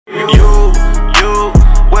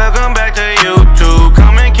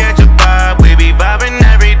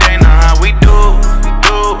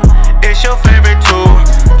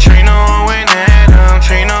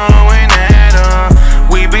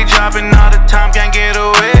can't get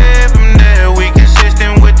away from that. We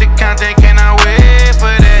consistent with the content, cannot wait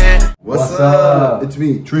for that. What's up? It's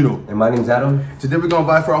me, Trino. And my name's Adam. Today we're gonna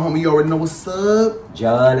buy for our homie. You already know what's up.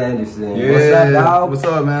 John Anderson. Yeah. What's up, dog? What's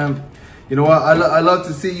up, man? You know what? I love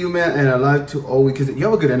to see you, man, and I like to always, because you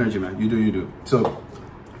have a good energy, man. You do. So,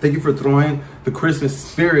 thank you for throwing the Christmas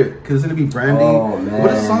spirit, because it's gonna be Brandy. Oh, man.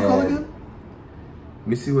 What is the song called again? Let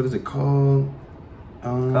me see, what is it called?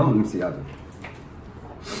 Let me see.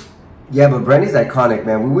 Yeah, but Brandy's iconic,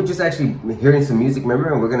 man. We were just actually hearing some music,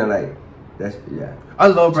 remember? And we're gonna like, yeah. I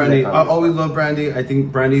love Brandy. I always love Brandy. I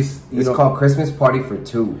think Brandy's, it's called Christmas Party for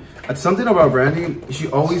Two. Something about Brandy, she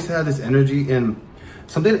always had this energy, and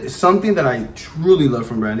something that I truly love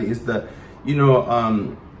from Brandy is that,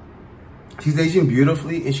 she's aging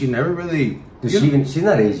beautifully, and she never really... She's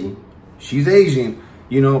not aging. She's aging,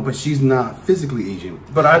 but she's not physically aging.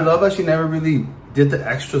 But I love that she never really did the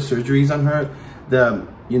extra surgeries on her.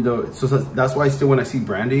 So that's why when I see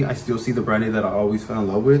Brandy, I still see the Brandy that I always fell in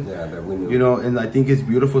love with. Yeah, that we knew. And I think it's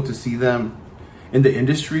beautiful to see them in the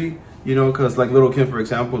industry, because like Lil' Kim, for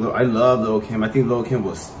example, I love Lil' Kim. I think Lil' Kim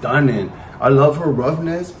was stunning. I love her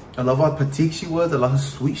roughness. I love how petite she was. I love how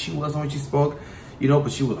sweet she was when she spoke,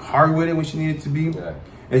 but she was hard with it when she needed to be. Yeah.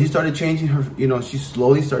 And she started changing her, she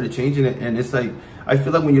slowly started changing it. And it's like, I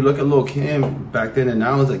feel like when you look at Lil' Kim back then and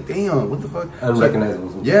now, it's like, damn, what the fuck? Unrecognizable.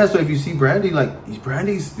 So, yeah, so if you see Brandy, like,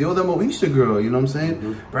 Brandy's still the Moesha girl, you know what I'm saying?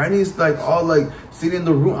 Mm-hmm. Brandy's like all like sitting in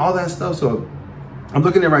the room, all that stuff. So I'm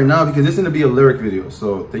looking at it right now because it's gonna be a lyric video.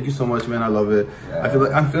 So thank you so much, man. I love it. Yeah. I feel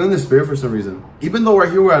like I'm feeling the spirit for some reason. Even though right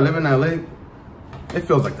here where I live in LA, it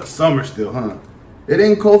feels like the summer still, huh? It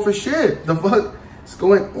ain't cold for shit. The fuck is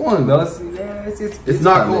going on? No, it's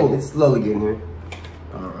not cold. It's slowly getting here.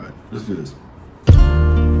 All right, let's do this.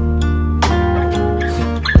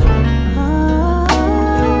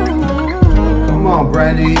 Come on,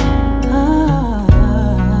 Brandy.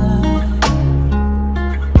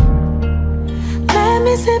 Let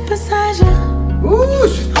me sit beside you. Ooh,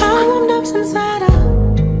 she's I warmed up some cider.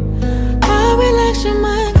 I'll relax your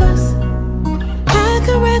mind, 'cause I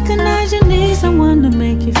can recognize you need someone to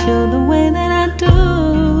make you feel the way that I do.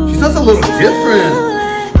 She sounds a little different.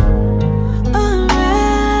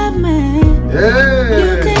 Unwrap me. Yeah.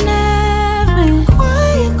 You can have me.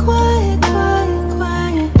 Quiet, quiet, quiet,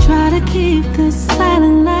 quiet. Try to keep this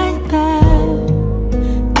silent like that.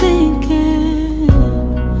 Thinking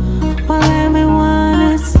while everyone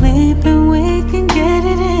is sleeping, we can get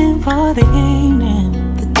it in for the evening.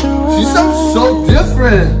 She sounds so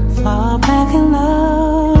different. Fall back in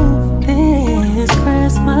love this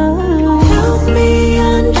Christmas. Help me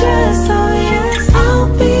undress, oh yes, I'll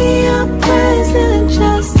be your present.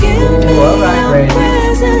 Just give me your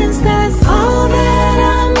presence, that's all that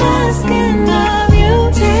I'm asking of you.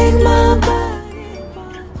 Take my body,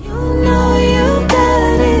 but you know you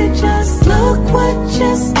got it. Just look what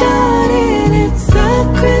you started. It's a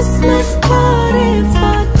Christmas party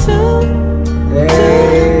for two.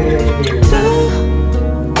 Hey.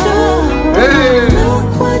 Look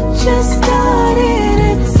what you started.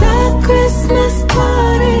 It's a Christmas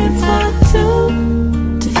party for two.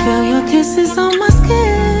 To feel your kisses on my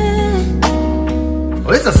skin.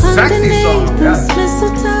 Oh, it's a sexy song. This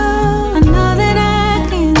mistletoe, I know that I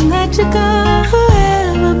can let you go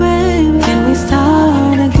forever, baby. Can we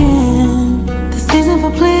start again? The season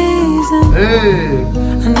for pleasing. Hey.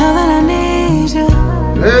 I know that I need you.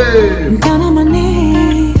 Hey. I'm down on my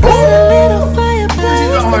knees. Need a little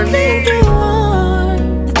fireplace to keep you warm.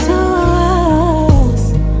 The two of us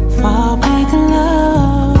fall back in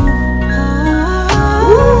love.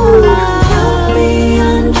 Help me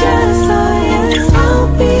undress, oh yes, I'll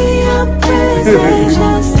be your present.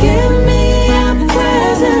 Just give me your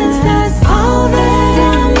presence, that's all that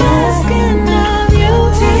I'm asking of you.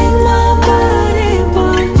 Take my body,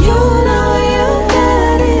 boy, you know you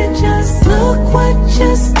got it. Just look what you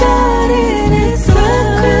started. It's a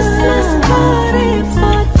Christmas party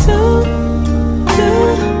for two.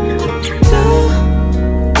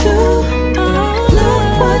 Look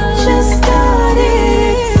what you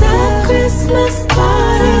started. It's a Christmas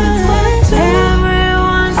party for two.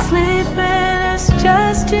 Everyone's sleeping, it's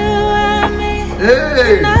just you and me.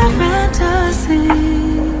 Hey. In our fantasies.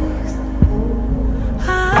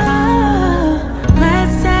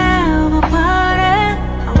 Let's have a party.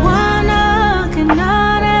 I wanna get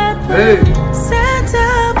on it. Hey. Santa,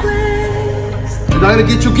 please. You're not gonna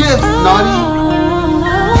get your gifts, naughty.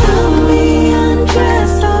 Help me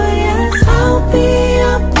undress, oh yes, I'll be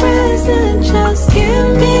your present. Just give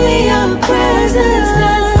me your presence,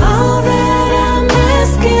 that's all that I'm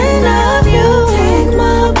asking of you. Take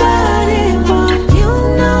my body, boy, you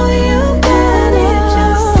know you got it.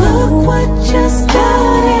 Just look what what you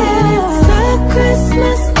started. It's a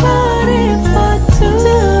Christmas party for two.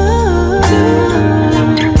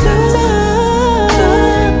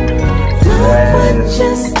 Look what you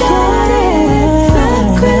started. It's a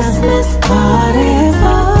Christmas party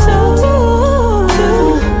for two.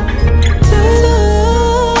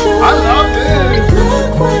 I love this.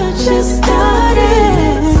 Look what you started.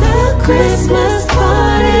 It's a Christmas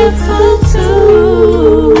party for two.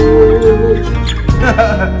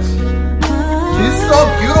 She's so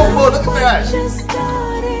beautiful. Look at that. What you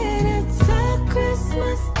started. It's a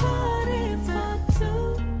Christmas party for two.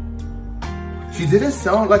 She didn't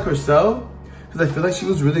sound like herself because I feel like she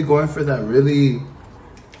was really going for that really,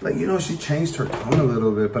 like, you know, she changed her tone a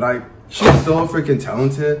little bit, but she's so freaking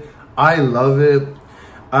talented. I love it.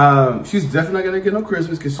 She's definitely not gonna get no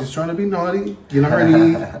Christmas because she's trying to be naughty, get on her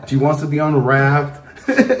knees. She wants to be unwrapped.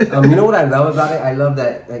 You know what I love about it? I love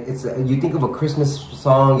that it's you think of a Christmas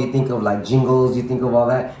song, you think of like jingles, you think of all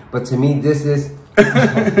that. But to me, this is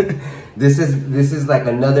this is like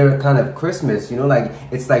another kind of Christmas. You know, like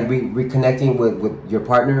it's like reconnecting with your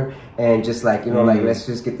partner and just like, you know, like let's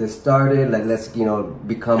just get this started. Like let's, you know,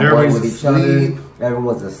 become one with each other.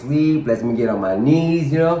 Everyone's asleep. Let me get on my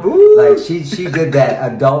knees. You know, like she did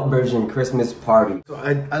that adult version Christmas party. So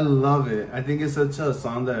I love it. I think it's such a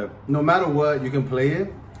song that no matter what, you can play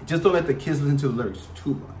it. Just don't let the kids listen to the lyrics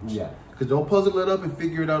too much. Yeah. Because they'll puzzle it up and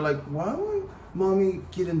figure it out like, why would mommy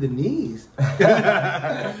get in the knees?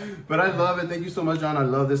 But I love it. Thank you so much, John. I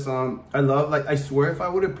love this song. I love, like, I swear if I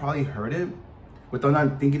would have probably heard it without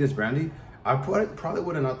not thinking it's Brandy, I probably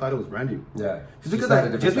would have not thought it was Brandy. Yeah. Just because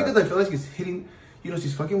I feel like she's hitting, you know,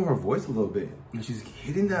 she's fucking with her voice a little bit. And she's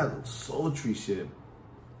hitting that sultry shit.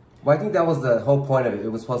 Well, I think that was the whole point of it. It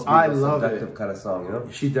was supposed to be a seductive kind of song, you know?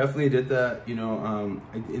 She definitely did that, you know,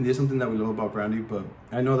 and there's something that we know about Brandy, but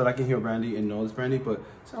I know that I can hear Brandy and know it's Brandy, but it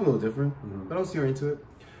sounds a little different. I don't see her into it.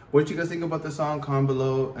 What did you guys think about the song? Comment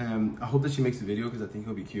below, and I hope that she makes a video because I think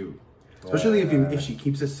it'll be cute. Especially if she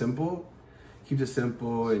keeps it simple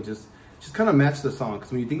and just kind of match the song.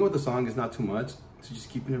 Because when you think about the song, it's not too much. So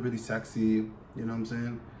just keeping it really sexy, you know what I'm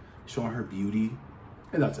saying? Showing her beauty,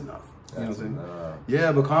 and that's enough. You know what I'm saying?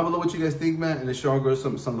 Yeah, but comment below what you guys think, man, and show our girls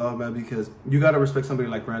some love, man, because you gotta respect somebody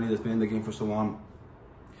like Brandy that's been in the game for so long.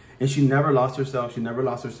 And she never lost herself, she never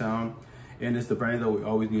lost her sound, and it's the Brandy that we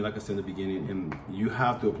always knew, like I said in the beginning, and you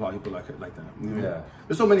have to applaud people like that. You know? Yeah.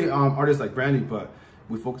 There's so many artists like Brandy, but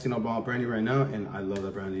we're focusing on Brandy right now, and I love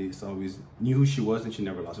that Brandy always knew who she was and she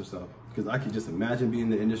never lost herself. Because I could just imagine being in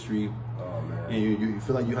the industry, and you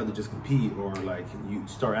feel like you have to just compete, or like you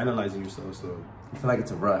start analyzing yourself. So you feel like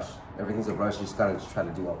it's a rush. Everything's a rush. You just gotta try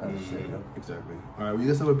to do all kinds of shit, you know? Exactly. All right, well, you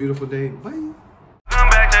guys have a beautiful day. Bye.